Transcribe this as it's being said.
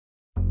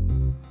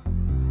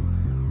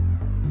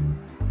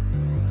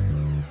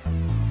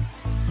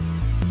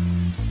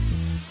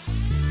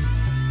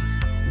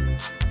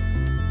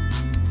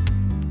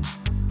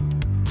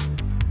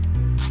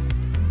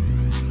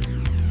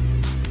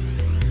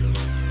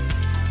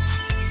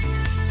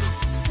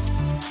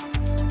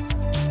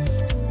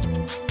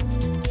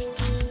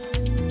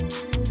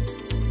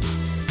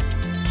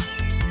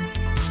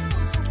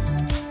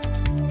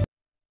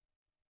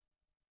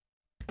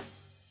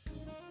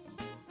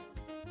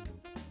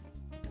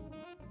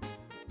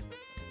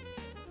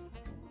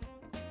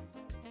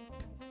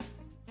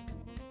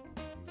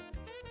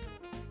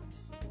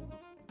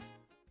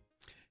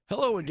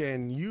Hello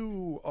again.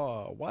 You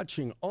are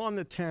watching On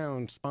the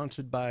Town,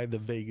 sponsored by the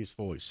Vegas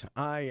Voice.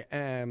 I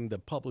am the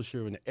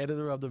publisher and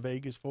editor of the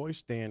Vegas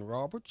Voice, Dan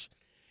Roberts,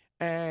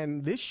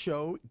 and this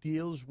show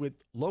deals with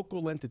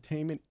local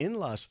entertainment in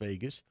Las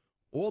Vegas,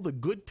 all the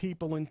good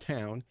people in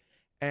town,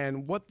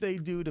 and what they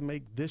do to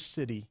make this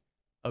city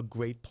a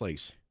great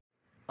place.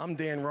 I'm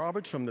Dan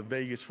Roberts from the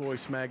Vegas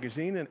Voice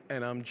magazine,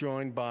 and I'm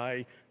joined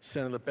by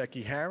Senator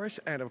Becky Harris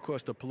and, of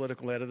course, the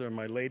political editor,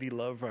 my lady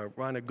love,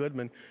 Rhonda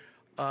Goodman.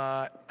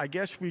 I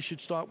guess we should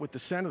start with the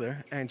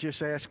senator and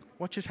just ask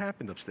what just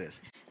happened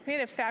upstairs. We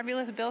had a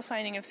fabulous bill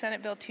signing of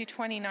Senate Bill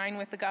 229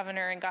 with the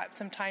governor and got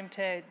some time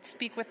to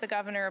speak with the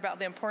governor about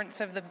the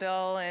importance of the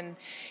bill and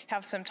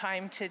have some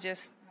time to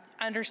just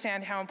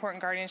understand how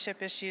important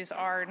guardianship issues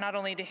are, not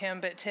only to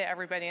him, but to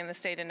everybody in the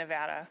state of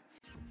Nevada.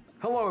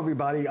 Hello,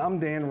 everybody. I'm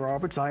Dan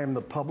Roberts. I am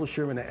the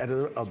publisher and the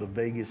editor of the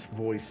Vegas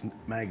Voice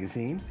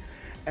magazine,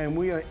 and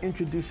we are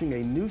introducing a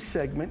new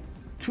segment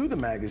to the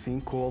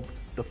magazine called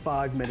the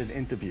 5-Minute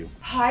Interview.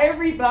 Hi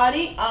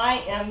everybody, I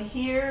am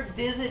here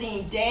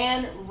visiting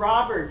Dan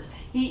Roberts.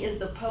 He is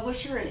the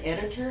publisher and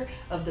editor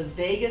of the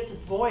Vegas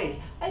Voice.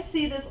 I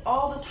see this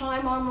all the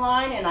time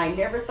online and I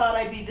never thought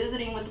I'd be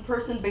visiting with the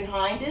person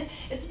behind it.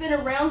 It's been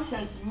around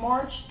since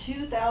March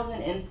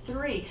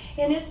 2003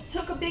 and it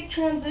took a big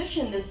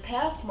transition this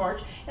past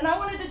March, and I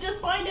wanted to just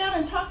find out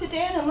and talk to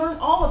Dan and learn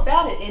all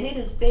about it, and it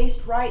is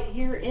based right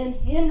here in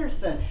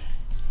Henderson.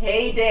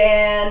 Hey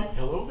Dan.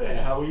 Hello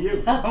there, how are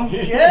you? I'm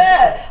good.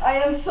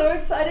 I am so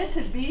excited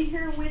to be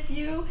here with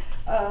you.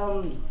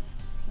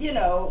 You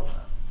know,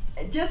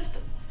 just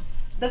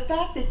the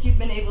fact that you've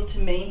been able to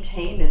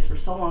maintain this for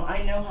so long,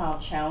 I know how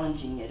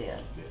challenging it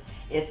is.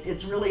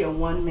 It's really a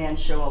one-man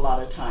show a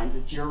lot of times.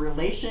 It's your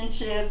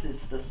relationships,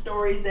 it's the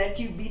stories that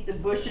you beat the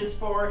bushes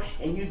for,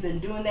 and you've been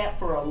doing that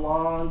for a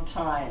long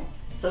time.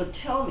 So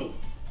tell me,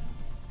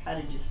 how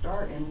did you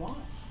start and why?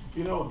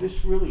 You know,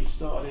 this really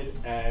started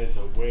as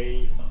a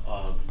way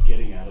of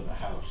getting out of the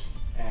house.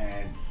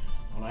 And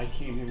when I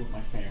came here with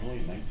my family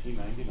in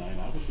 1999,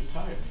 I was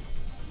retired.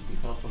 You can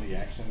tell from the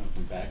accent, I'm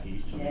from back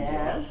east. From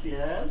Yes,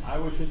 yes. I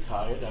was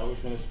retired. I was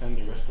going to spend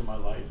the rest of my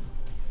life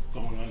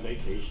going on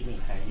vacation and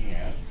hanging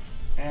out.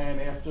 And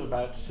after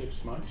about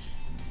 6 months,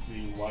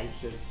 the wife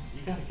said,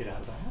 "You got to get out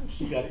of the house.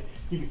 You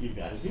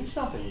got to do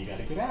something. You got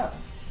to get out."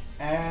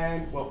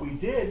 And what we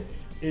did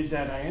is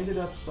that I ended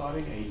up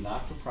starting a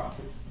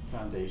not-for-profit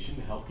foundation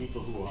to help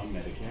people who are on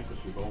Medicare,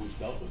 because we've always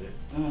dealt with it.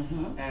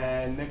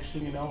 And next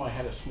thing you know, I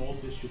had a small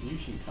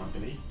distribution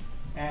company,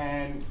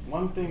 and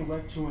one thing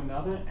led to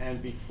another,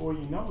 and before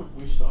you know it,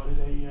 we started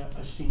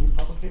a senior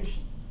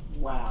publication.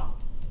 Wow,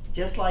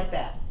 just like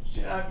that.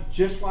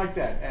 Just like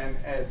that. And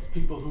as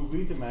people who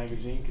read the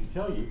magazine can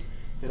tell you,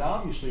 that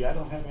obviously I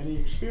don't have any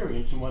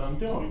experience in what I'm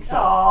doing. So,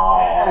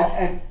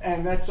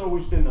 and that's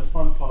always been the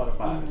fun part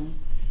about it.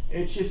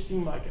 It just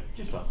seemed like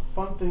just a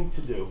fun thing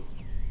to do.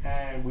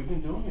 And we've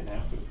been doing it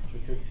now for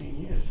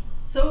 15 years.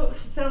 So it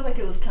sounds like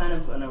it was kind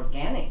of an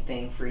organic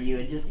thing for you.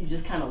 You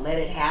just kind of let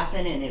it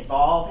happen and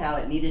evolve how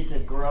it needed to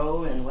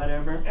grow and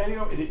whatever. And you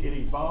know, it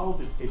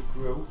evolved, it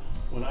grew.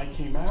 When I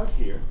came out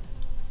here,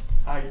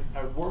 I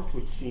worked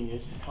with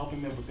seniors,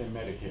 helping them with their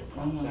Medicare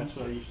problems. That's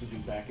what I used to do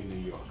back in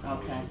New York. I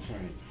was an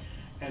attorney.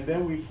 And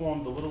then we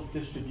formed a little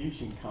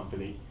distribution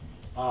company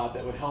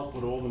that would help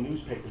with all the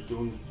newspapers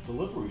doing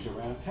deliveries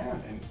around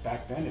town. And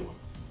back then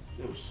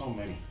there was so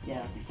many,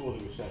 before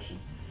the recession.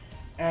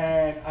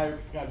 And I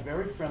got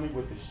very friendly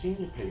with the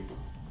senior paper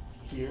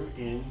here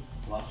in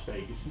Las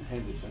Vegas and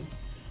Henderson.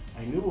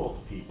 I knew all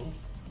the people,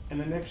 and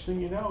the next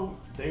thing you know,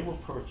 they were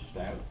purchased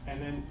out, and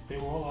then they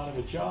were all out of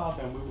a job,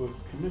 and we were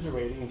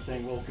commiserating and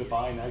saying, well,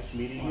 goodbye, nice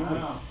meeting you.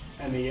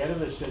 And the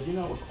editor said, you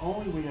know, if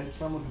only we had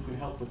someone who could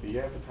help with the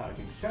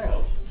advertising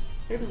sales,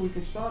 maybe we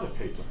could start a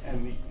paper.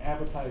 And the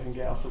advertising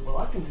gal said, well,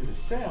 I can do the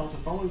sales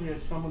if only we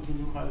had someone who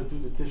knew how to do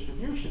the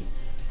distribution.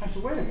 I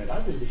said, wait a minute,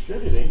 I've been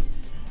distributing.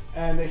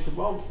 And they said,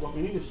 well, what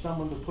we need is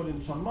someone to put in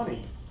some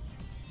money.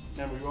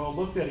 And we all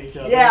looked at each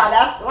other. Yeah,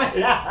 that's what.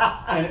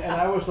 and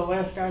I was the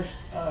last guy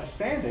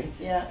standing.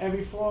 Yeah. And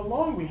before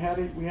long, we had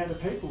a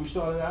paper. We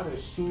started out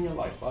as Senior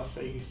Life, Las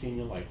Vegas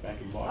Senior Life, back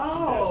in March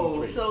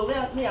 2003. So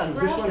grab one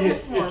that here,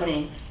 for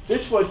me.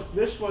 This was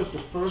the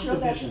first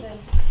edition.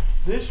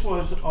 This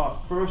was our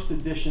first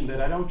edition that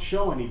I don't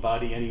show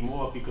anybody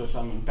anymore because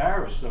I'm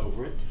embarrassed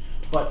over it.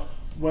 But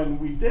when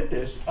we did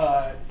this,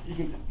 you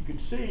can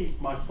see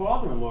my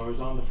father-in-law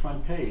is on the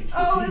front page.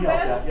 Oh, he is helped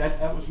that? out. Yeah,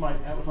 that was my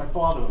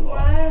father-in-law.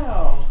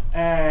 Wow.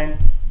 And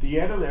the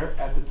editor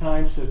at the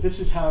time said, "This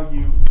is how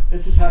you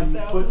put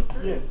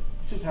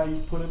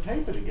a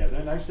paper together."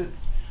 And I said,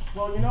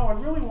 "Well, you know, I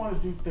really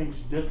want to do things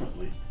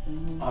differently.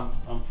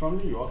 I'm from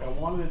New York. I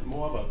wanted it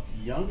more of a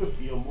younger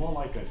feel, more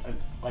like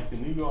like the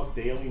New York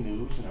Daily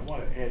News, and I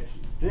want to add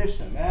this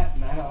and that."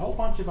 And I had a whole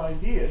bunch of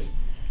ideas.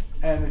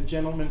 And the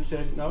gentleman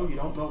said, "No, you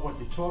don't know what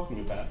you're talking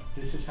about.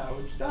 This is how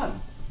it's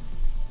done."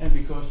 And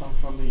because I'm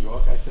from New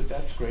York, I said,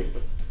 "That's great,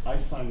 but I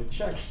signed the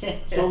checks.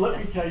 So let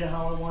me tell you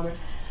how I want to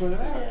turn it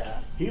out."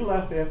 Yeah. He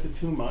left after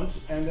 2 months,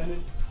 and then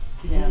it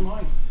became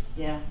mine.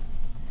 Yeah.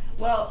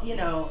 Well, you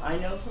know, I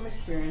know from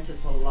experience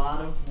it's a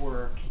lot of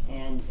work,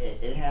 and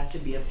it has to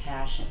be a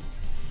passion.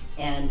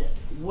 And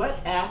what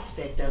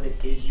aspect of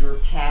it is your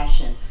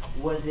passion?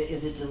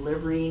 Is it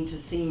delivering to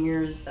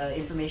seniors,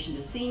 information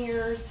to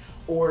seniors,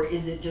 or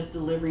is it just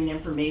delivering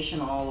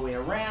information all the way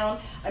around?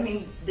 I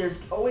mean, there's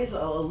always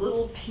a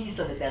little piece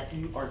of it that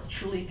you are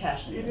truly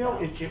passionate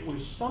about. It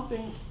was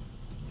something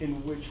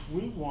in which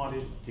we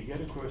wanted to get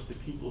across to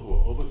people who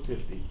are over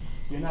 50.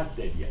 You're not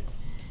dead yet.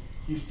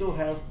 You still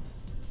have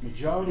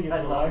majority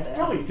of your life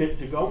really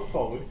to go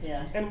forward.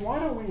 Yeah. And why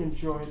don't we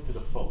enjoy it to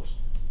the fullest?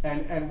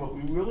 And what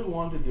we really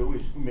wanted to do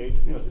is we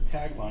made the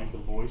tagline, the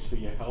voice for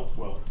your health,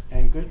 wealth,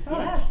 and good times.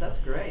 Yes, that's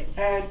great.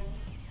 And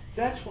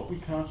that's what we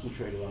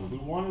concentrated on. We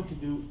wanted to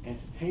do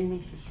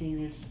entertainment for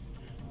seniors,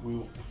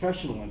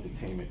 professional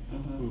entertainment.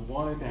 We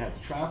wanted to have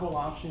travel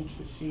options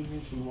for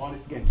seniors. We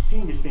wanted, again,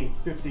 seniors being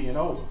 50 and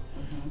over.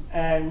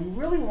 And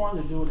we really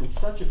wanted to do it in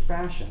such a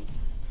fashion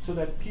so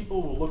that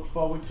people will look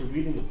forward to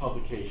reading the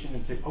publication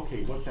and say,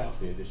 okay, what's out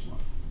there this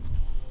month?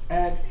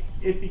 And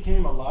it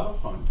became a lot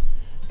of fun.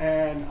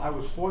 And I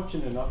was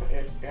fortunate enough,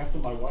 after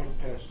my wife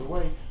passed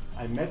away,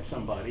 I met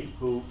somebody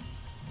who,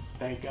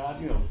 thank God,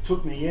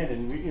 took me in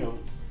and,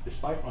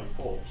 despite my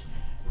faults,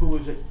 who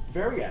was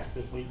very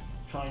actively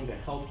trying to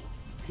help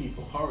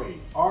people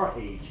our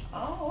age.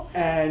 Oh, okay.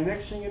 And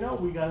next thing you know,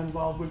 we got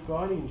involved with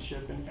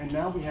guardianship, and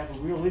now we have a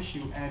real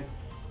issue, and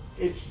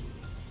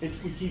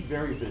we keep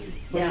very busy.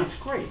 But it's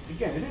great.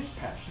 Again, it is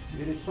passion.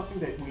 It is something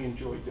that we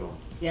enjoy doing.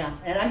 Yeah,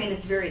 and I mean,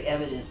 it's very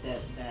evident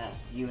that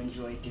you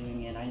enjoy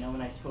doing it. I know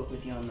when I spoke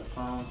with you on the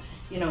phone,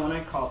 when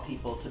I call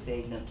people to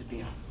beg them to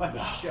be on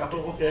my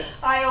show,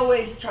 I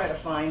always try to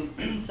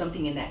find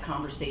something in that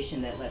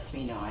conversation that lets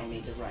me know I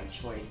made the right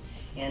choice.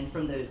 And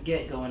from the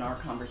get-go in our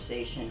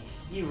conversation,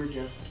 you were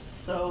just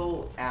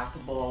so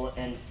affable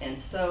and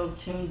so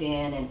tuned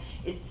in, and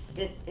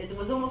it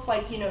was almost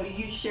like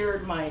you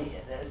shared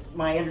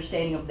my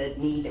understanding of the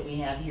need that we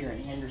have here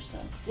in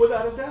Henderson.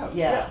 Without a doubt.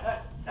 Yeah.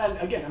 And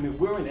again, I mean,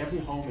 we're in every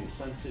home in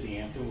Sun City,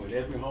 Anthem. We're in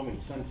every home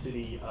in Sun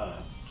City,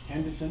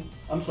 Henderson.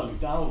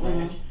 McDonald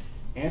Ranch,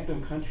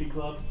 Anthem Country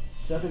Club,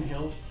 Seven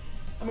Hills.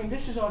 I mean,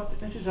 this is our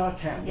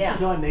town. This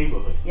is our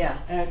neighborhood. Yeah.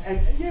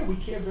 And yeah, we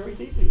care very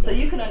deeply about So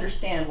you can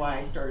understand why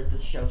I started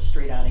this show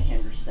straight out of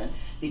Henderson,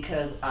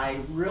 because I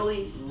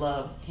really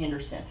love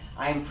Henderson.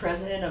 I am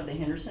president of the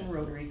Henderson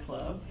Rotary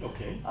Club.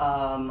 Okay.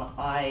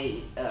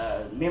 I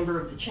member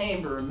of the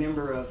chamber, a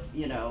member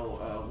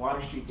of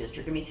Water Street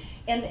District. I mean,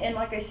 and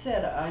like I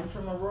said, I'm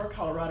from Aurora,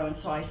 Colorado, and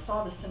so I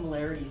saw the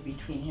similarities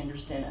between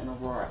Henderson and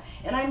Aurora,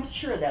 and I'm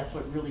sure that's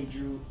what really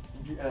drew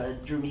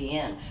me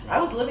in. Right.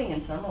 I was living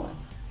in Summerlin.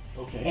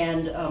 Okay.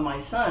 And my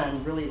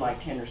son really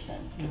liked Henderson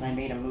because I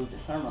made him move to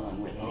Summerlin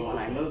with me when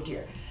I moved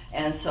here.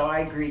 And so I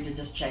agreed to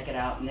just check it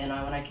out. And then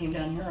when I came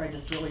down here, I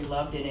just really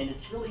loved it. And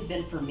it's really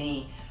been for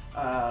me,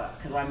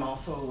 because I'm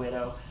also a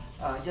widow,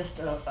 just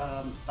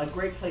a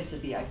great place to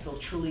be. I feel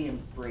truly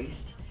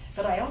embraced.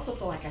 But I also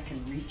feel like I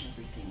can reach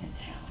everything in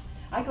town.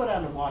 I go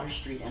down to Water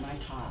Street and I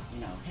talk,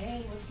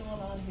 hey, what's going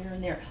on here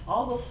and there?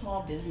 All those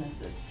small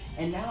businesses.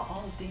 And now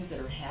all the things that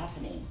are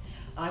happening.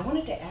 I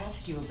wanted to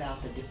ask you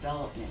about the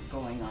development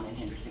going on in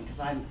Henderson, because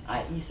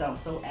you sound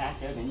so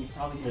active and you've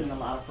probably seen a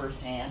lot of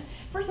firsthand.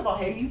 First of all,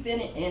 have you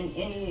been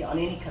on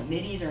any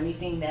committees or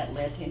anything that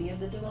led to any of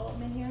the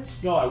development here?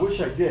 No, I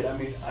wish I did. I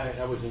mean,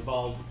 I was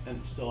involved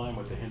and still am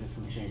with the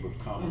Henderson Chamber of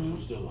Commerce.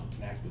 We're still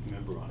an active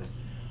member on it.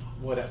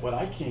 What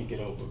I can't get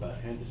over about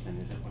Henderson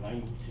is that when I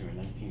moved here in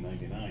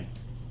 1999,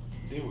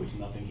 there was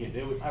nothing here.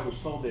 I was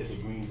told there's a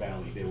Green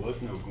Valley. There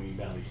was no Green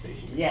Valley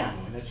station. Yeah.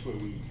 And that's where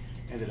we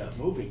ended up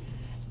moving.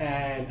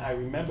 And I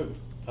remember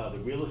the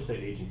real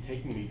estate agent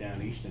taking me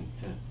down Easton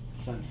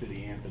to Sun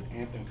City,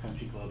 Anthem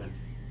Country Club, and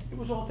it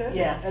was all dead.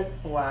 Yeah. And,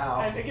 wow.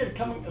 And again,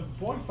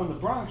 born from the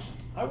Bronx,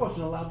 I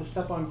wasn't allowed to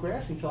step on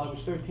grass until I was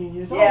 13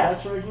 years old. Yeah.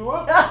 That's where I grew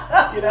up.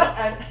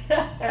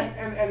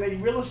 And the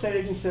real estate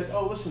agent said,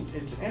 oh, listen,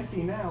 it's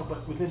empty now,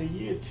 but within a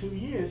year, 2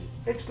 years,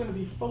 it's going to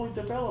be fully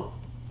developed.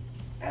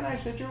 And I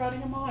said, you're out of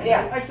your mind.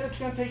 Yeah. I said, it's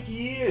going to take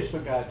years, for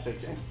God's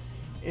sakes. And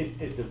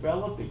it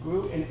developed, it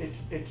grew, and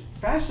it's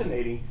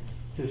fascinating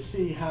to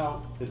see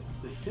how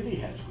the city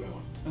has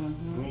grown.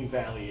 Green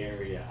Valley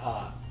area.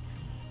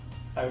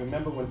 I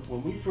remember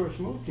when we first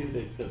moved here,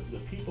 the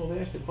people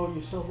there said, oh,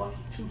 you're so lucky,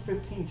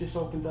 215 just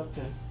opened up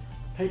to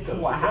Pecos.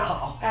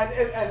 Wow.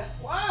 And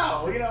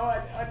wow,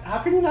 how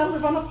can you not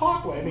live on the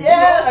Parkway? I mean,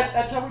 yes.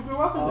 That's how we grew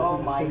up in Oh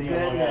the my city.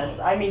 goodness.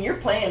 I mean, you're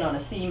playing on a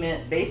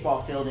cement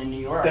baseball field in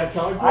New York. That's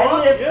how I grew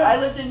up. I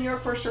lived in New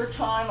York for a short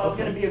time. I was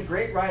going to be a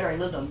great writer. I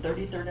lived on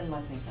 33rd and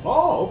Lexington.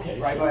 Oh, okay.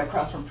 Right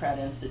across from Pratt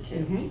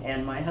Institute.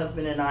 And my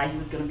husband and I, he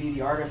was going to be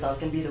the artist, I was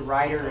going to be the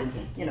writer, and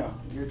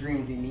your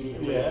dreams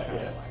immediately. Yeah.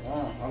 Like,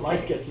 oh, okay.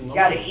 Life gets in the way.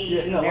 Gotta eat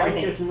and life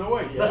everything. gets in the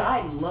way. Yeah. But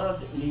I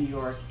loved New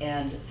York,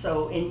 and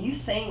so in you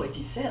saying what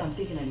you said, I'm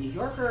thinking a New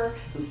Yorker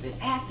who's been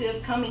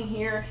active coming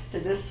here to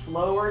this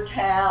slower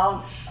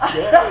town.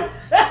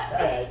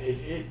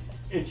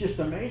 It's just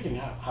amazing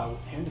how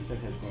Henderson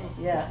has grown.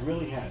 Yeah. It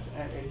really has.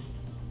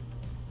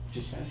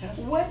 just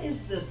fantastic. What is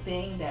the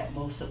thing that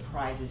most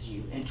surprises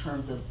you in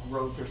terms of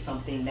growth or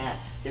something that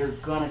they're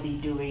gonna be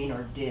doing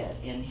or did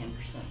in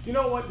Henderson? You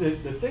know what, the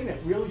thing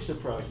that really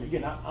surprised me,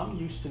 again, I'm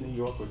used to New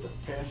York with the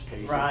fast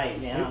pace. Right,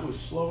 yeah. It was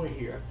slower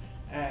here,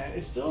 and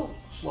it's still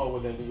slower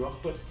than New York,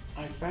 but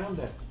I found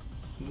that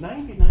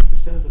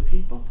 99% of the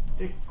people,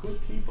 they're good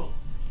people.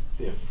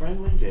 They're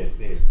friendly,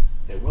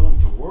 they're willing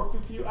to work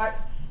with you. I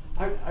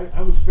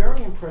was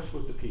very impressed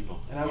with the people,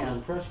 and I was Yeah.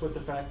 impressed with the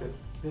fact that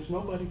there's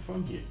nobody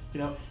from here. You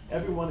know,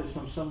 everyone is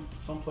from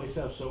someplace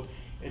else, so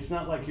it's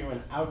not like you're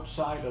an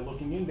outsider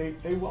looking in.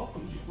 They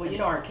welcome you. Well, you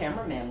know, our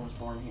cameraman was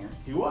born here.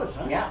 He was,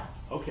 huh? Yeah.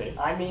 Okay.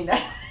 I mean,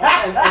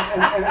 and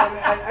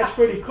that's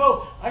pretty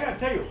cool. I gotta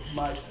tell you,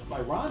 my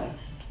Rana,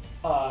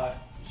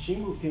 she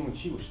moved here when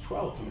she was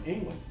 12 from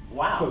England.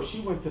 Wow. So she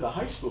went to the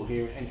high school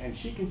here, and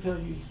she can tell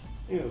you,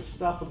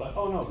 stuff about,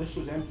 oh no, this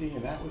was empty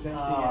and that was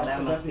empty. oh, and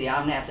that must be.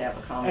 I'm gonna have to have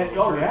a comment And, with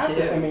oh, her you have too.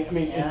 to. I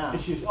mean, yeah.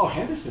 and she's, oh,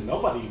 Henderson.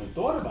 Nobody even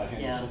thought about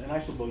Henderson. Yeah. And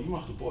I said, well, you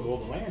must have bought all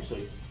the land, so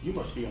you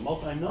must be a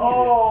multi-millionaire.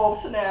 Oh,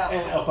 snap.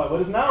 And if I would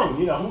have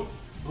known,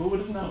 who would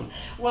have known?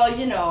 Well,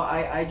 you know,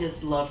 I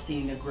just love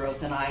seeing the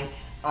growth, and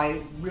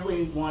I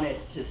really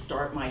wanted to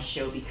start my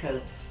show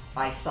because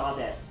I saw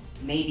that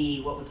maybe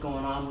what was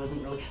going on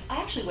wasn't really.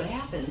 Actually, what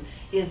happened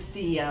is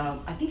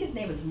I think his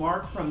name is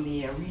Mark from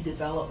the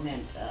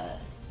redevelopment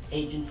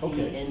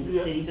agency in the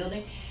city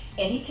building,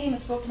 and he came and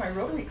spoke to my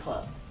Rotary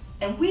Club.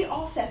 And we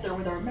all sat there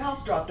with our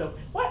mouths dropped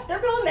open. What? They're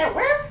building that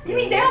where? You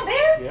mean down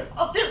there? Yeah.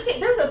 Oh,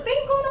 there's a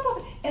thing going up over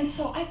there. And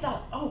so I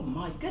thought, oh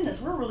my goodness,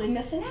 we're really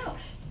missing out.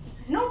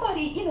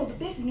 Nobody, the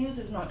big news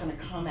is not going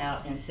to come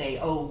out and say,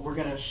 oh, we're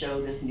going to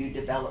show this new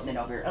development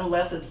over here,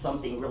 unless it's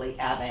something really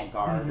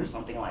avant-garde or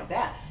something like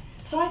that.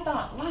 So I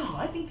thought, wow,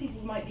 I think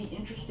people might be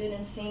interested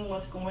in seeing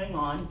what's going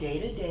on day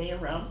to day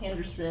around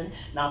Henderson.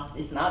 Now,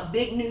 it's not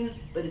big news,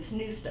 but it's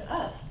news to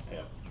us.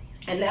 Yeah.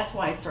 And that's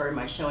why I started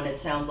my show, and it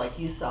sounds like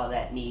you saw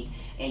that need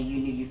and you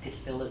knew you could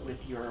fill it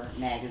with your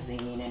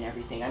magazine and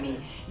everything. I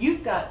mean,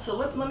 you've got, so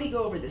let me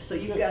go over this. So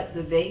you've got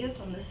the Vegas,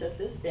 I'm gonna set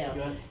this down.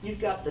 Good. You've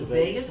got the The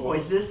Vegas Vegas Voice.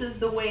 Voice. This is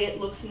the way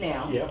it looks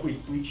now. Yeah,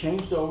 we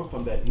changed over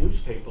from that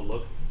newspaper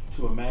look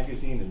to a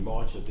magazine in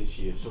March of this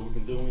year. So we've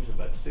been doing it for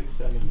about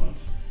 6-7 months.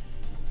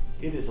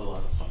 It is a lot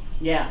of fun.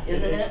 Yeah,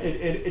 isn't it?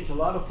 It's a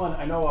lot of fun.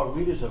 I know our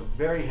readers are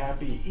very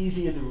happy,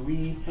 easier to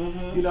read,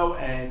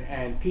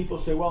 and people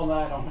say, well, no,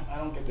 I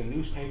don't get the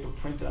newspaper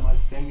printed on my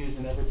fingers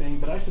and everything.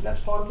 But I said,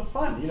 that's part of the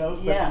fun,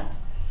 Yeah.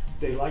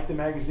 They like the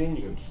magazine,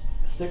 you can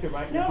stick it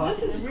right in the No, pocket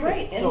this is and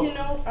read great. it. And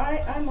So-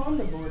 I'm on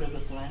the board of the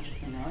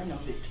Philanthropreneur. I know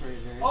Victoria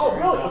very Oh,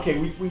 very really? well. Okay,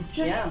 we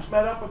just Yeah.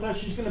 met up with her.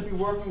 She's going to be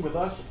working with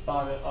us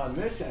on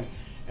this, and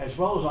as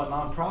well as our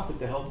nonprofit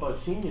to help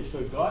us seniors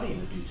for guardian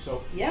abuse.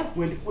 So Yeah.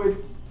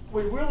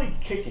 we're really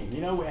kicking,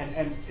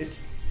 and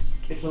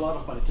it's a lot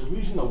of fun. It's a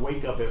reason to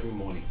wake up every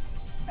morning.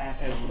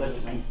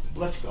 Absolutely. And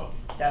let's go.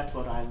 That's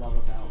what I love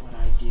about what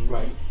I do.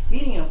 Right. And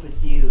meeting up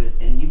with you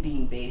and you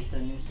being based, the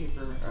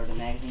newspaper or the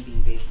magazine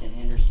being based in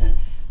Henderson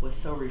was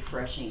so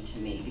refreshing to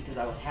me because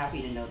I was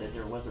happy to know that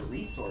there was a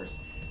resource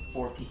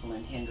for people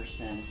in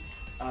Henderson,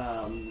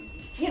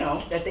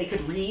 that they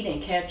could read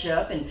and catch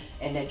up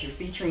and that you're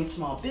featuring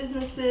small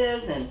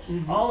businesses and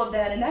all of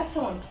that. And that's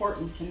so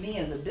important to me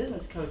as a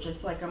business coach.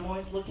 It's like I'm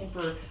always looking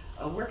for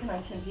where can I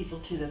send people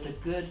to that's a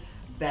good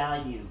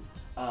value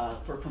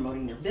for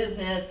promoting their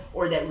business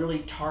or that really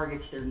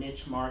targets their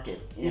niche market,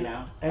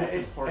 that's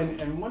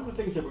important. And one of the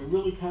things that we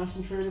really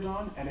concentrated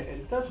on, and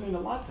it does mean a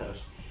lot to us,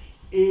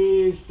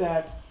 is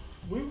that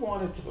we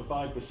wanted to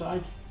provide,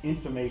 besides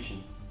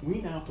information,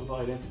 we now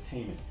provide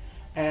entertainment.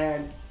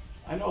 And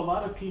I know a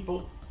lot of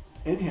people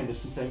in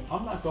Henderson saying,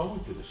 I'm not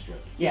going to the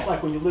Strip. Yeah. Just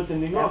like when you lived in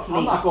New York, That's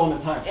I'm me. not going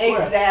to Times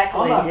Square.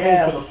 Exactly, I'm not yes,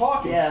 paying for the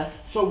parking. yes.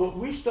 So what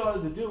we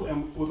started to do,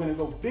 and we're going to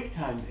go big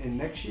time in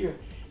next year,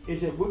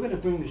 is that we're going to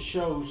bring the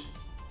shows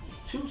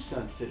to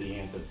Sun City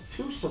Anthem,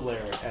 to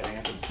Solera at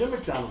Anthem, to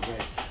McDonald's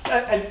Ranch,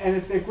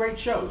 and they're great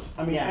shows.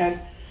 I mean, Yeah.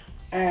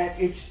 and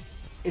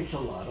it's a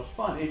lot of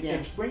fun.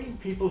 It's bringing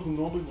people who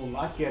normally will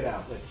not get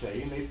out, let's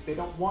say, and they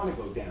don't want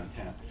to go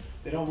downtown.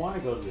 They don't want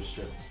to go to the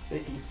Strip. They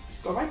can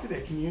go right to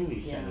their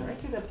community center, right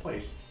to their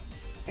place,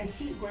 and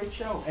see a great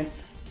show. And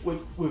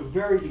we're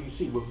very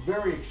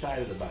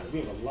excited about it.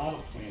 We have a lot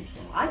of plans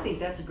going on. I think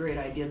that's a great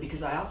idea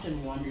because I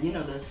often wonder,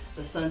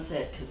 the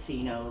Sunset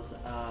casinos,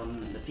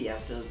 the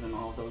Fiestas and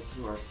all those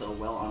who are so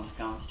well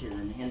ensconced here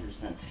in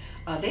Henderson,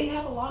 they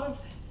have a lot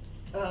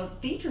of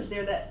features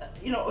there that,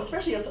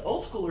 especially as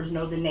old schoolers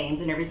know the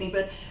names and everything,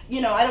 but,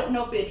 I don't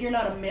know if you're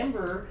not a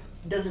member,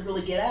 does it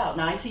really get out?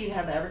 Now I see you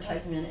have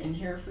advertisement in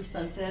here for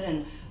Sunset,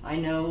 and I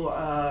know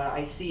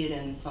I see it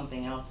in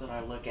something else that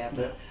I look at,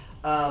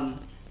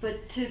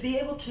 but to be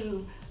able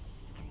to,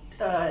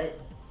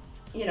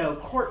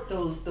 court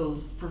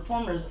those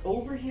performers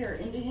over here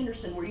into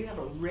Henderson, where you have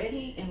a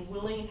ready and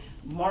willing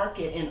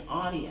market and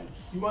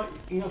audience.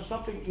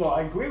 Something. No,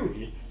 I agree with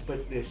you,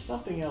 but there's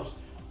something else.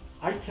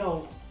 I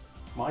tell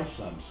my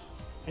sons,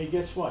 hey,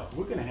 guess what?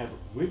 We're going to have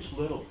Rich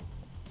Little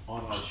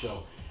on our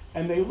show.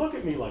 And they look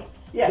at me like,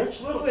 Yeah.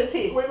 Rich Little. Who is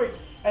he? Wait.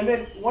 And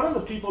then one of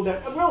the people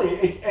that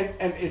really,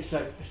 and it's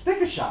a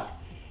sticker shock,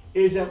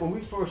 is that when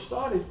we first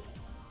started,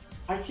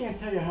 I can't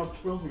tell you how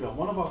thrilled we are.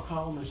 One of our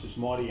columnists is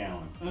Marty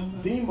Allen,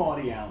 the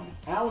Marty Allen,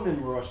 Allen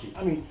and Rossi.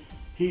 I mean,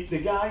 the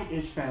guy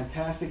is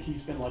fantastic.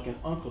 He's been like an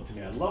uncle to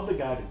me. I love the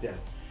guy to death.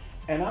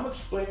 And I'm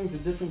explaining to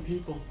different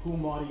people who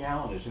Marty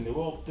Allen is, and they're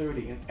all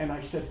 30. And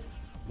I said,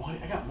 Marty,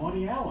 I got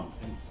Marty Allen.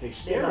 And they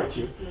stare at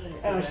you.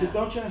 And I said,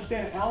 don't you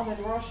understand Allen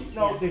and Rossi?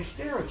 No, they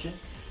stare at you.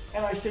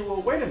 And I said,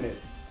 well, wait a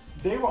minute.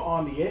 They were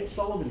on the Ed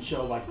Sullivan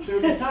Show like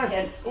 30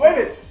 times. Wait a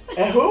minute.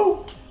 And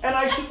who? And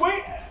I said,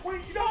 wait,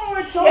 no,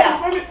 Ed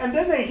Sullivan. Wait a minute. And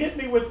then they hit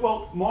me with,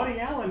 well, Marty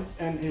Allen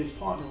and his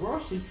partner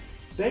Rossi,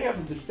 they have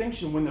a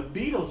distinction. When the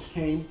Beatles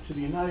came to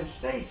the United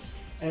States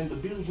and the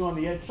Beatles were on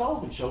the Ed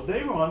Sullivan Show,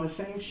 they were on the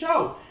same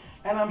show.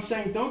 And I'm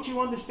saying, don't you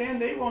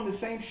understand? They were on the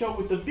same show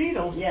with the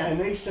Beatles. Yeah. And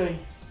they say,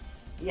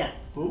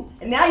 who?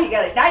 And now you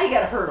got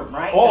to hurt them,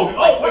 right?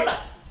 Wait.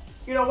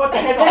 You know what? They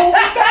had to hold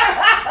me back.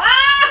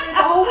 They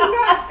had to hold me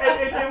back.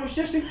 And it was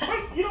just, wait,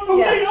 you don't know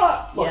who they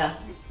are. Look,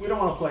 we don't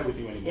want to play with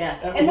you anymore.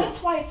 Yeah, and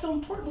that's why it's so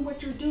important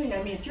what you're doing.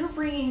 I mean, if you're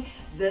bringing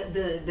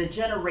the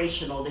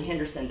generational to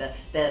Henderson,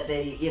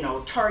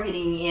 the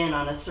targeting in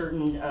on a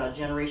certain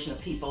generation of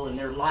people and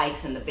their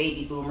likes and the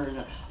baby boomers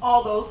and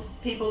all those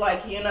people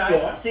like you and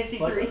I,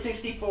 63,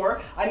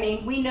 64. I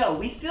mean,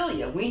 we feel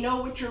you. We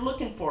know what you're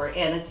looking for,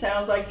 and it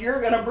sounds like you're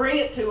going to bring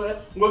it to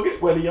us.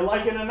 Whether you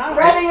like it or not.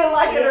 Whether you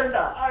like it or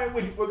not.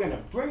 We're going to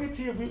bring it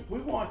to you. We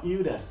want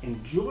you to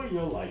enjoy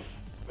your life.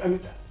 I mean,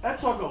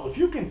 that's our goal. If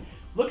you can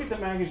look at the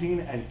magazine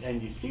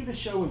and you see the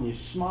show and you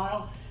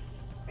smile,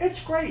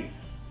 it's great.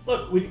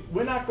 Look,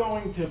 we're not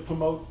going to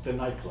promote the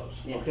nightclubs,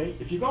 okay?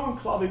 If you're going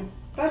clubbing,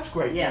 that's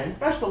great, man.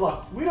 Best of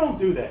luck. We don't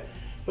do that.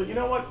 But you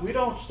know what? We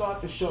don't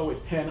start the show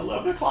at 10,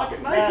 11 o'clock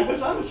at night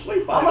because I'm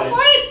asleep by then. I'm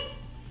asleep!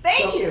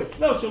 Thank you!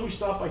 No, so we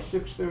start by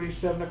 6:30,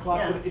 7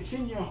 o'clock, but it's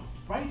in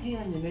right here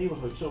in your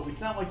neighborhood. So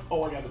it's not like,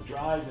 oh, I got to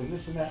drive and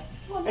this and that.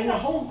 Well, and you're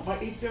home by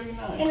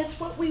 8:39. And it's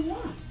what we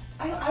want.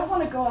 I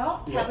want to go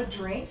out, have a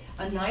drink,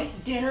 a nice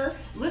dinner,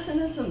 listen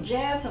to some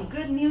jazz, some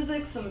good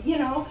music,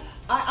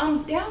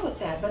 I'm down with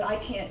that, but I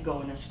can't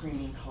go in a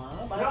screaming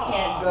club. I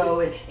can't go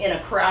in a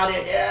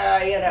crowded,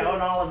 and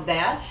all of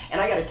that. And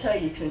I got to tell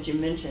you, since you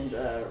mentioned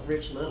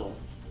Rich Little,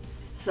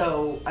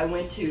 so I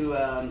went to,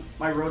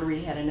 my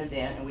Rotary had an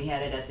event, and we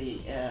had it at the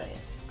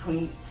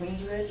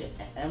Queensridge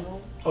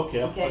Emerald.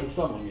 Okay. I'm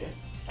someone,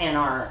 And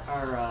our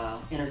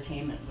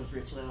entertainment was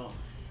Rich Little.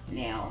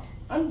 Now,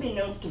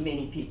 unbeknownst to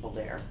many people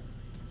there,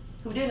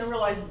 who didn't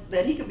realize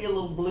that he could be a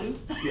little blue.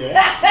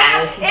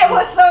 It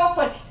was so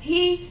fun.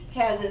 He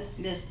hasn't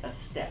missed a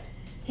step.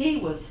 He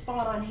was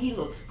spot on. He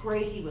looks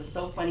great. He was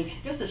so funny.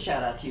 Just a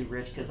shout out to you,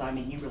 Rich, because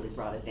you really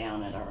brought it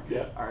down at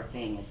our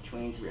thing at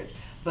Queensridge.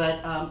 But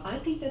I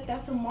think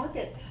that's a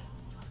market.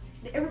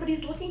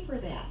 Everybody's looking for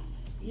that.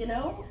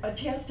 A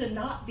chance to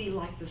not be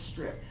like the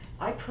Strip.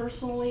 I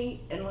personally,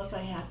 unless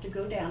I have to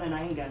go down, and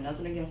I ain't got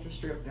nothing against the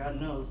Strip,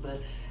 God knows,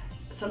 but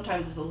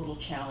sometimes it's a little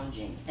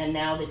challenging, and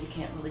now that you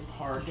can't really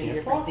park and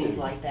different things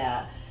like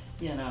that,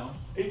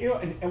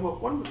 And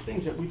one of the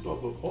things that we thought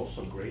was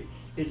also great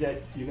is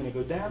that you're going to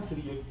go down to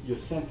your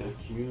center,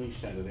 community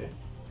center there.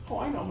 Oh,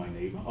 I know my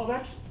neighbor.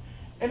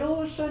 And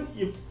all of a sudden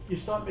you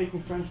start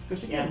making friends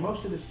because again,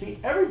 most of the scene,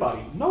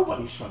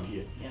 nobody's from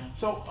here.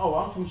 So,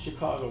 I'm from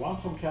Chicago, I'm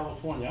from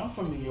California, I'm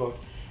from New York,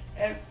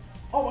 and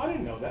I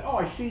didn't know that.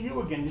 I see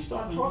you again. You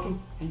start talking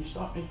and you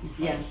start making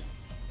friends.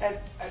 And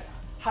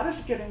how does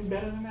it get any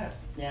better than that?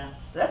 Yeah,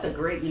 that's a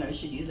great, you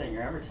should use that in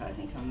your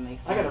advertising. Come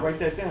make friends. I got to write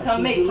that down.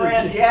 Come make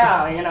friends,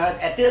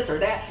 at this or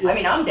that. I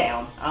mean, I'm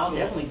down. I'll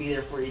definitely be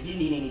there for you if you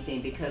need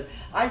anything, because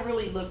I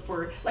really look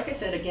for, like I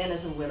said, again,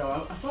 as a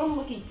widow, so I'm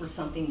looking for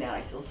something that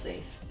I feel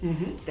safe,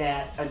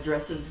 that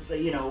addresses,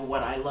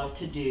 what I love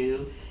to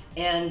do,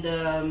 and,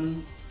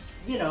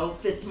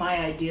 fits my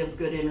idea of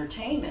good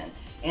entertainment.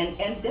 And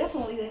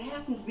definitely that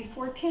happens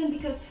before 10,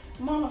 because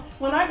Mama,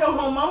 when I go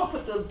home, Mama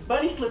put the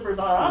bunny slippers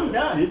on. I'm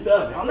done. You're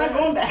done. I'm not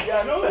going back. Yeah,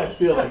 I know that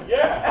feeling.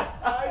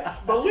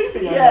 Believe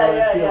me, I know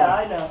that feeling. Yeah,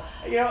 I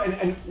know.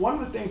 And one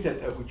of the things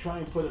that we try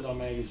and put in our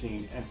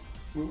magazine, and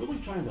we're really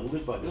trying to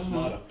live by this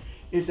motto,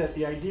 is that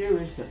the idea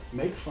is to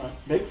make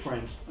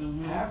friends,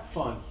 have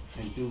fun,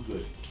 and do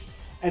good.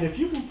 And if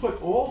you can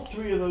put all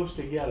three of those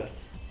together,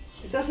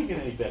 it doesn't get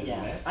any better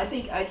than that. I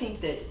think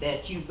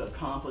that you've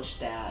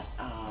accomplished that,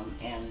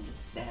 and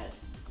that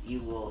you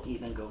will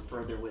even go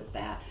further with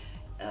that.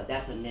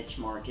 That's a niche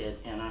market,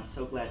 and I'm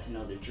so glad to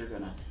know that you're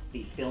going to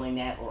be filling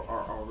that, or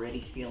are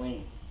already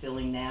filling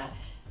that.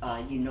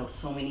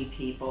 So many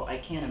people. I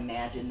can't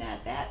imagine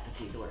that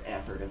particular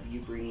effort of you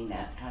bringing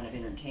that kind of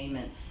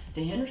entertainment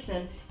to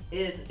Henderson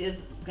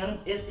it's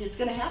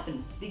gonna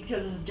happen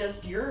because of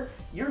just your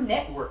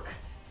network.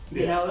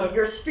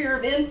 Your sphere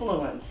of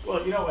influence.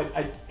 Well,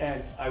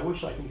 I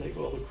wish I can take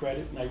all the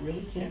credit, and I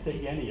really can't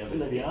take any of it,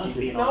 to be honest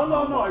with you.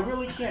 No, I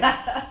really can't.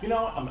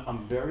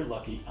 I'm very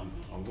lucky.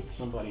 I'm with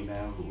somebody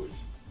now who is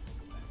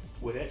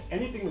with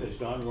anything that has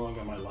gone wrong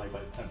in my life,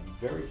 I'm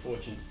very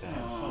fortunate to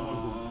have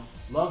someone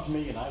who loves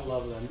me and I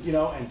love them, you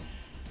know,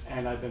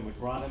 and I've been with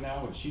Rhonda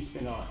now, and she's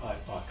been our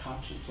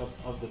conscience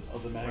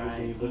of the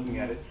magazine, Right. looking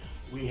at it.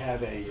 We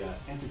have a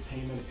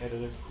entertainment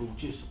editor who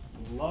just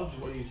loves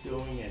what he's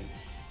doing, and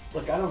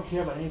look, I don't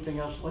care about anything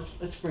else.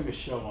 Let's bring a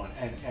show on.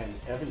 And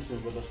Evan's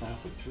been with us now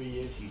for 3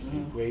 years. He's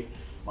been great.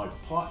 My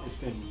partner's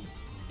been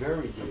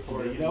very good to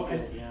me, you know,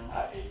 and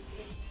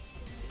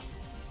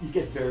you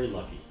get very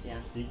lucky. Yeah.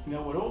 You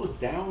know, with all the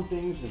down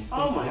things and things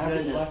Oh my that happen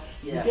in goodness, life,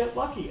 yes. you get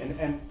lucky,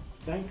 and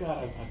thank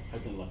God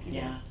I've been lucky.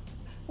 Yeah.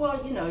 Well,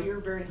 you know, you're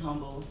very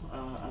humble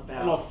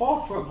about. No,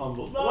 far from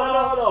humble. No,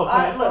 Well, no,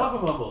 I- far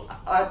from humble.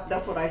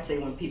 That's what I say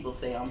when people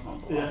say I'm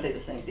humble. Yeah. I say the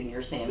same thing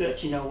you're saying. Yeah.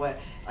 But you know what?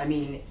 I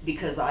mean,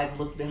 because I've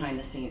looked behind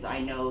the scenes, I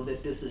know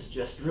that this is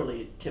just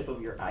really the tip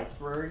of your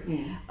iceberg.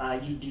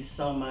 You do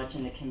so much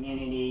in the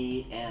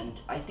community, and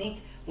I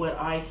think what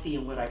I see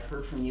and what I've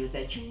heard from you is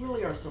that you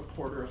really are a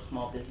supporter of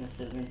small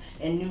businesses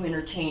and new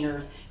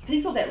entertainers,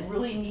 people that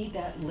really need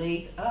that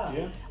leg up.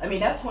 Yeah. I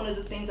mean, that's one of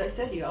the things I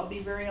said to you. I'll be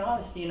very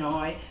honest. You know,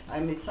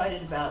 I'm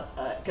excited about,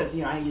 because,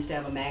 you know, I used to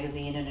have a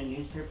magazine and a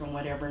newspaper and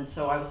whatever, and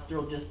so I was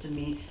thrilled just to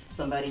meet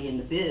somebody in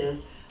the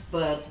biz.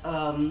 But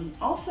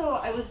also,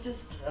 I was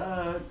just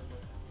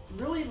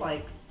really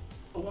like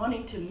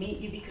wanting to meet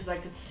you because I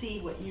could see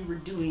what you were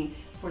doing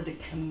for the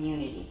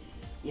community.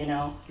 You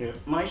know, Yeah.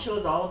 my show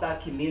is all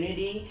about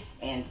community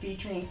and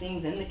featuring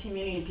things in the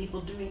community and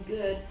people doing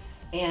good.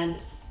 And,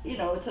 you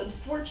know, it's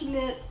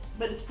unfortunate,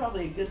 but it's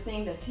probably a good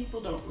thing that people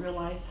don't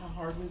realize how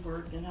hard we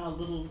work and how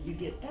little you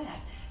get back.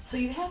 So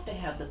you have to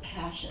have the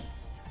passion,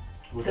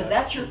 because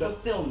that's your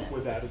fulfillment.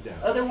 Without a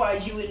doubt.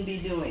 Otherwise, you wouldn't be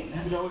doing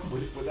that. You know,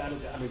 without a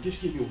doubt. I mean,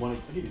 just give you one.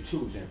 I'll give you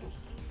two examples.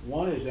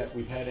 One is that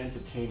we've had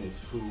entertainers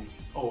who,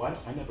 I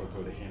never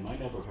heard of him. I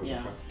never heard of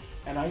her.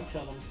 And I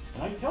tell them,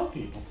 and I tell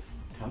people,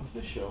 come to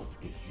the show.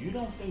 If you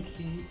don't think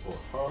he or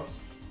her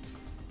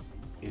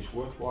is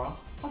worthwhile,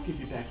 I'll give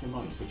you back your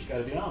money. But you got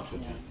to be honest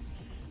with me.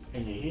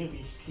 And you hear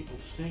these people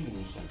sing, and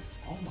you say,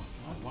 "Oh my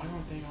God, why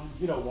aren't they on?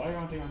 You know, why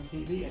aren't they on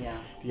TV?" And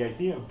the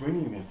idea of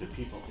bringing them to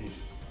people is,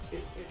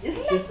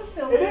 Isn't that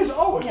fulfilling? it is.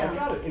 Oh, Yeah. I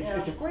got it.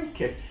 It's a great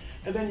kick.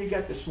 And then you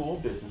got the small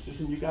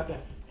businesses, and you got the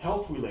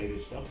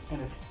health-related stuff.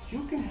 And if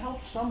you can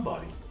help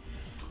somebody,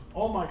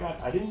 oh my God,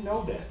 I didn't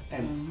know that.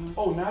 And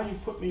now you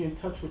put me in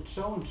touch with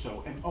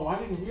so-and-so. And I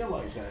didn't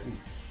realize that. And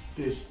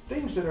there's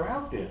things that are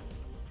out there.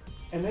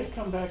 And they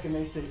come back and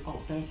they say, "Oh,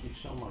 thank you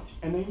so much."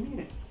 And they mean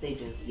it. They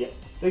do. Yeah,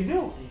 they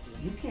do. They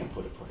do. You can't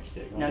put a price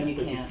tag on No, it, you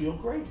but can't. you feel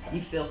great, Pat. You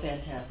feel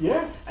fantastic.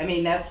 Yeah. I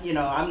mean, that's, you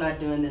know, I'm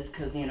not doing this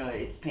because, you know,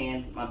 it's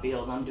paying my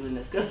bills. I'm doing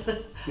this because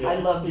Yeah. I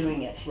love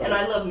doing it. Right. And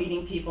I love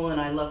meeting people, and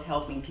I love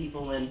helping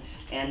people,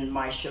 and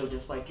my show,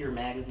 just like your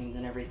magazines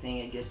and everything,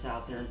 it gets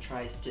out there and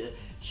tries to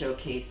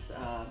showcase,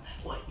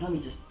 well, let me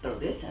just throw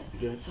this in.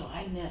 Okay. So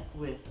I met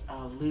with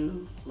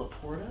Lou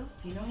Laporta,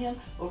 do you know him?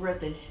 Over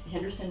at the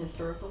Henderson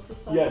Historical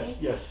Society.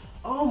 Yes.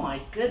 Oh my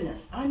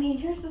goodness. I mean,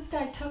 here's this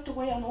guy tucked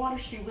away on Water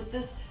Street with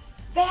this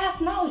vast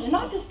knowledge, and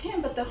not just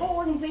him, but the whole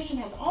organization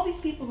has all these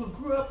people who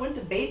grew up, went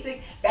to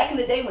basic, back in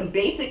the day when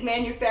basic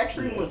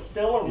manufacturing was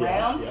still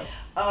around. Yeah.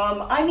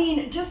 I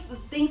mean, just the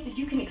things that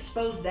you can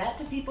expose that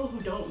to people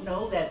who don't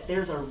know that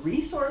there's a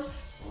resource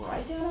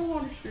right down on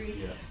Water Street,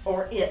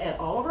 or at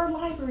all of our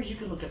libraries. You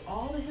can look at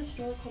all the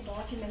historical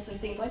documents and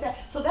things like that.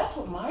 So that's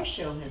what my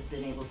show has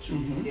been able to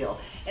reveal.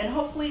 And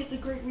hopefully it's a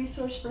great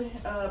resource for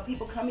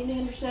people coming to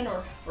Henderson,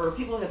 or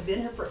people who have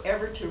been here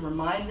forever, to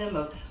remind them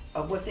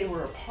of what they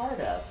were a part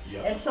of.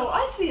 Yep. And so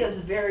I see us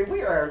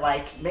we are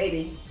like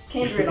maybe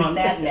kindred on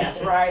that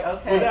mess, right?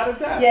 Okay. Without a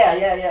doubt. Yeah.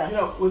 You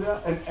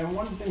know, and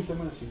one of the things I'm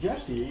going to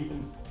suggest to you,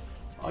 even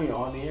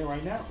on the air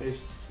right now, is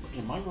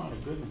my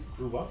Rhonda Goodman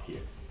grew up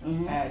here.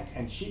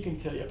 And she can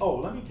tell you,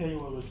 let me tell you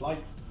what it was like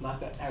not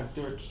to have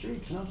dirt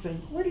streets. And I'm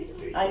saying, what are you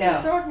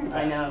talking about?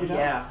 I know, You know?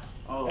 yeah.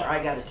 Oh,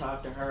 I got to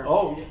talk to her.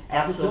 Oh, yeah.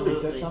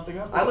 Absolutely. Set something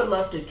up. I would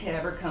love to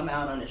have her come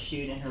out on a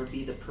shoot and her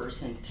be the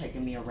person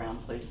taking me around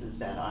places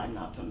that I'm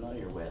not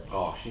familiar with.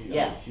 Oh, she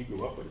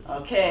grew up with it.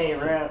 Okay,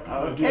 right.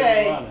 I'm doing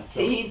Okay. Rhonda, so.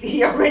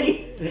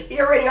 He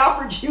already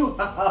offered you.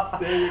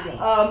 There you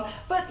go.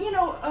 But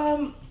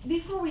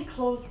before we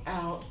close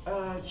out,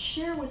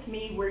 share with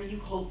me where you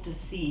hope to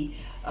see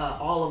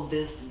all of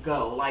this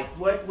go. Like,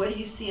 what do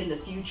you see in the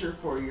future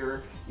for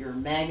your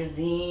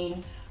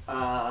magazine?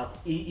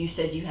 You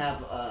said you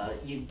have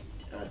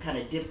kind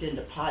of dipped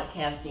into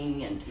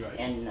podcasting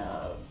and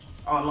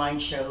online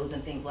shows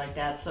and things like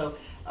that. So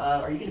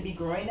are you going to be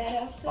growing that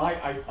aspect?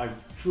 I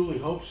truly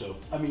hope so.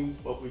 I mean,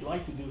 what we'd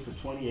like to do for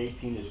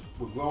 2018 is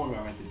we're growing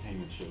our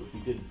entertainment shows. We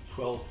did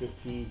 12,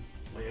 15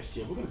 last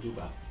year. We're going to do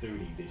about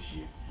 30 this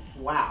year.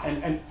 Wow.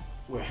 And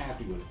we're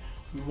happy with it.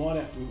 We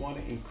want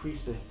to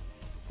increase the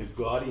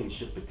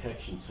guardianship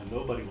protection, so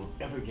nobody will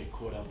ever get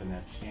caught up in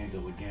that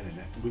scandal again,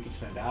 and we can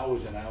spend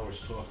hours and hours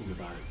talking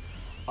about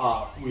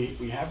it.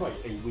 We have a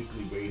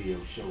weekly radio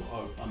show.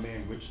 Our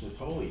man Rich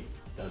Natoli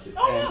does it,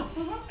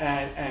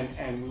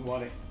 and we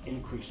want to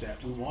increase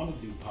that. We want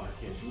to do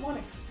podcasts.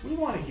 We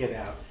want to get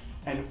out,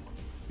 and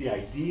the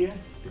idea,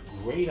 the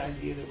great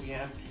idea that we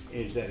have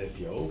is that if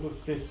you're over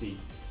 50,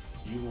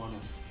 you want to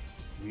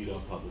read our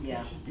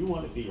publication. You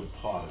want to be a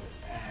part of it.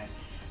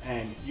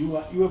 And you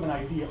have an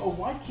idea, oh,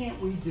 why can't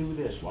we do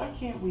this? Why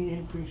can't we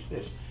increase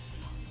this?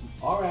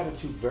 Our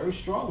attitude very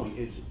strongly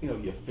is,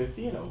 you're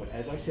 50 and over.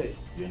 As I said,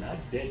 you're not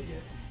dead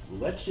yet.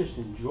 Let's just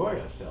enjoy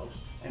ourselves.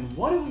 And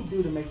what do we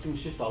do to make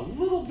things just a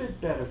little bit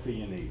better for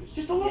your neighbors?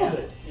 Just a little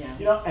bit.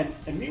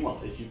 And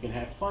meanwhile, if you can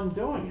have fun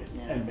doing it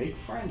and make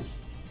friends,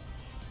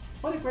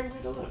 what a great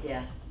way to live.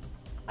 Yeah.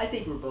 I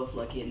think we're both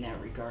lucky in that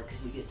regard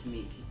because we get to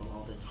meet people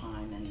all the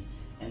time,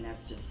 and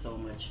that's just so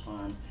much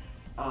fun.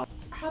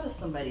 How does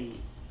somebody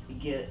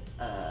get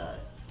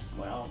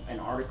an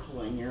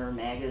article in your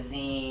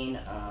magazine,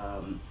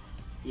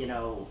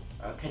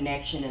 a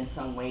connection in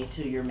some way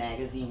to your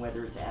magazine,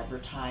 whether it's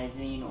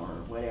advertising or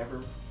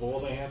whatever? All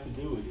they have to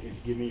do is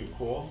give me a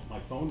call. My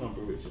phone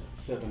number is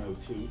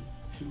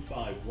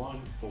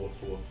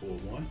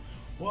 702-251-4441.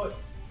 Or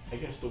I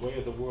guess the way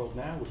of the world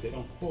now is they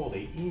don't call,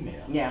 they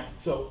email. Yeah.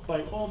 So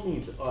by all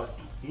means, our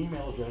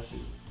email address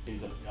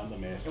is on the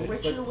masthead. And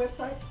what's your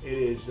website? It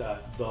is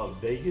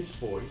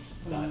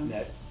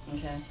thevegasvoice.net.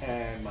 Okay.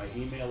 And my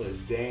email is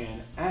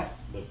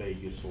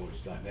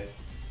dan@thevegasvoice.net.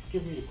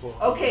 Give me a call.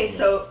 Okay,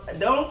 so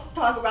don't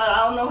talk about,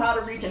 I don't know how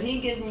to reach him.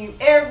 He's giving you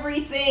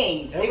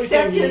everything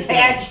except his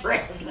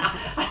address.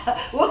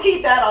 We'll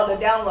keep that on the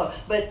down low.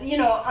 But,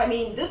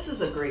 this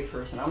is a great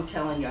person. I'm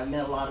telling you, I've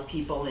met a lot of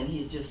people, and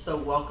he's just so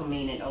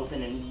welcoming and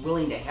open and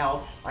willing to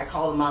help. I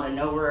called him out of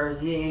nowhere.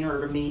 He ain't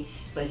heard of me,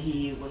 but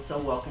he was so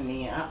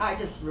welcoming. I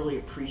just really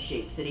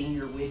appreciate sitting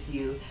here with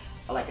you.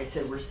 Like I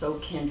said, we're so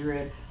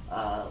kindred.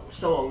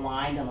 So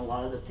aligned on a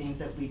lot of the things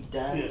that we've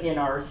done in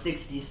our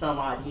 60 some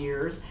odd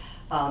years.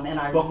 But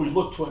we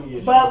look 20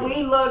 years. But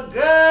we look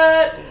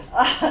good.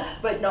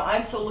 But no,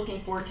 I'm so looking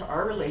forward to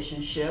our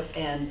relationship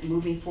and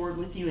moving forward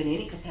with you in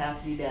any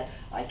capacity that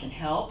I can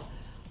help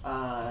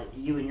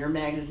you and your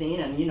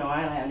magazine. And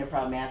I don't have no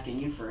problem asking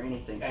you for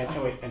anything.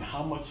 So. And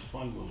how much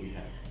fun will we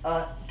have?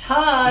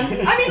 Ton.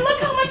 Look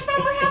how much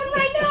fun we're having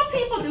right now,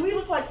 people. Do we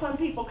look like fun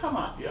people? Come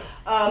on. Yeah.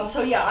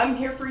 I'm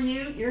here for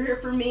you. You're here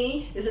for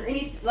me. Is there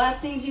any last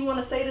things you want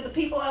to say to the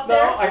people out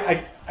there? No,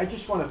 I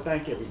just want to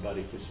thank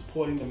everybody for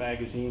supporting the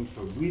magazine,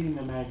 for reading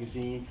the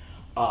magazine.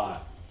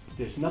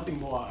 There's nothing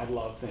more I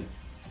love than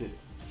that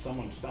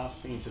someone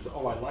stops me and says,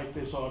 oh, I like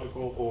this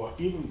article, or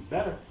even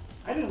better,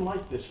 I didn't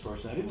like this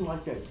person. I didn't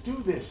like that.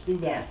 Do this, do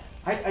that.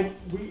 Yeah.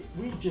 We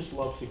just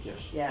love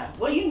suggestions. Yeah,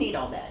 well, you need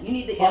all that. You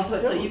need the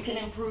input so you can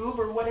improve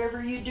or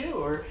whatever you do,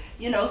 or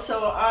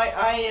So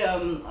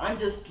I'm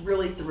just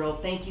really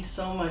thrilled. Thank you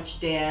so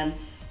much, Dan.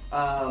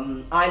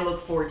 I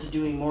look forward to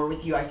doing more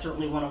with you. I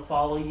certainly want to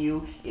follow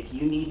you. If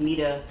you need me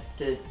to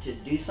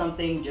do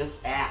something,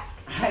 just ask.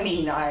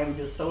 I'm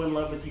just so in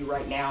love with you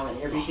right now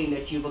and everything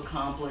that you've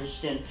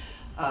accomplished, and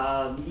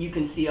you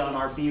can see on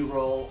our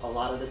B-roll a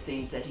lot of the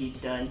things that he's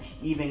done.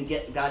 You even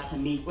got to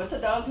meet, what's the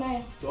dog's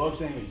name? Dog's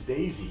name is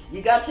Daisy.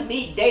 You got to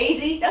meet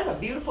Daisy? That's a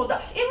beautiful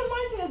dog. It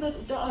reminds me of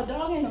the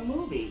dog in the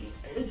movie.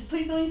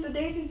 Please Don't Eat the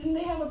Daisies. Didn't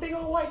they have a big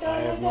old white dog?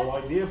 I have no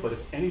idea, but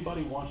if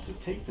anybody wants to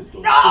take the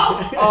dog.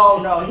 No!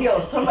 Oh no,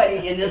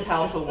 somebody in this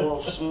household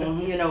will,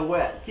 you know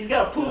what? He's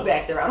got a pool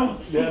back there. I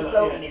don't see him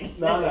floating in.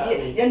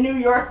 You're a New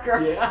Yorker.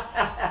 Yeah.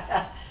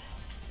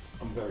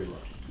 I'm very lucky.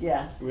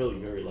 Yeah. Really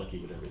very lucky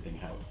with everything,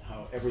 how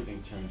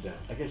everything turns out.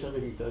 I guess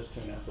everything does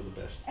turn out for the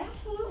best.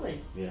 Absolutely.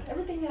 Yeah.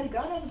 Everything that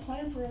God has a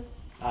plan for us.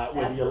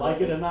 Whether you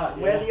like it or not.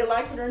 Yeah. Whether you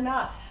like it or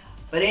not.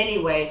 But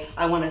anyway,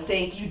 I want to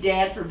thank you,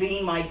 Dan, for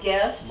being my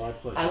guest. My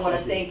pleasure. I want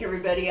to thank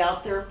everybody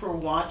out there for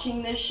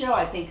watching this show.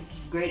 I think it's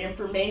great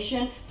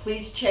information.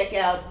 Please check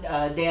out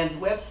Dan's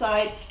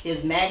website,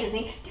 his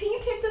magazine. Can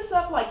you pick this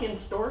up like in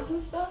stores and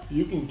stuff?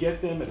 You can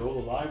get them at all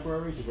the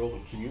libraries, at all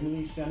the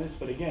community centers.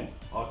 But again,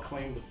 our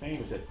claim to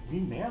fame is that we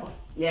mail it.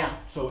 Yeah.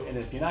 So, and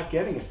if you're not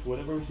getting it for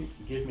whatever reason,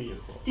 give me a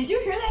call. Did you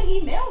hear that?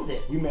 He mails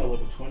it. We mail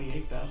over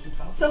 28,000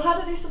 copies. So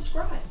how do they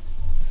subscribe?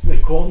 They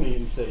call me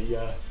and say,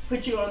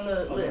 put you on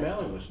the on list. the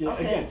mailing list. Yeah,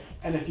 Okay. Again,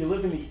 and if you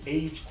live in the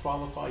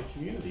age-qualified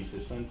communities, the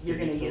Sun City, You're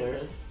going to get Solaire,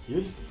 this.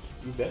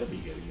 You better be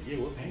getting it. Yeah,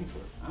 we're paying for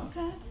it.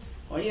 Okay.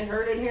 Well, you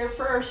heard it here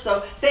first.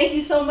 So thank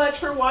you so much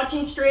for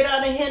watching Straight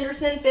Outta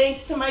Henderson.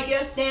 Thanks to my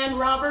guest, Dan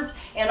Roberts.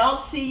 And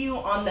I'll see you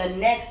on the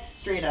next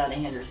Straight Outta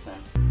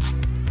Henderson.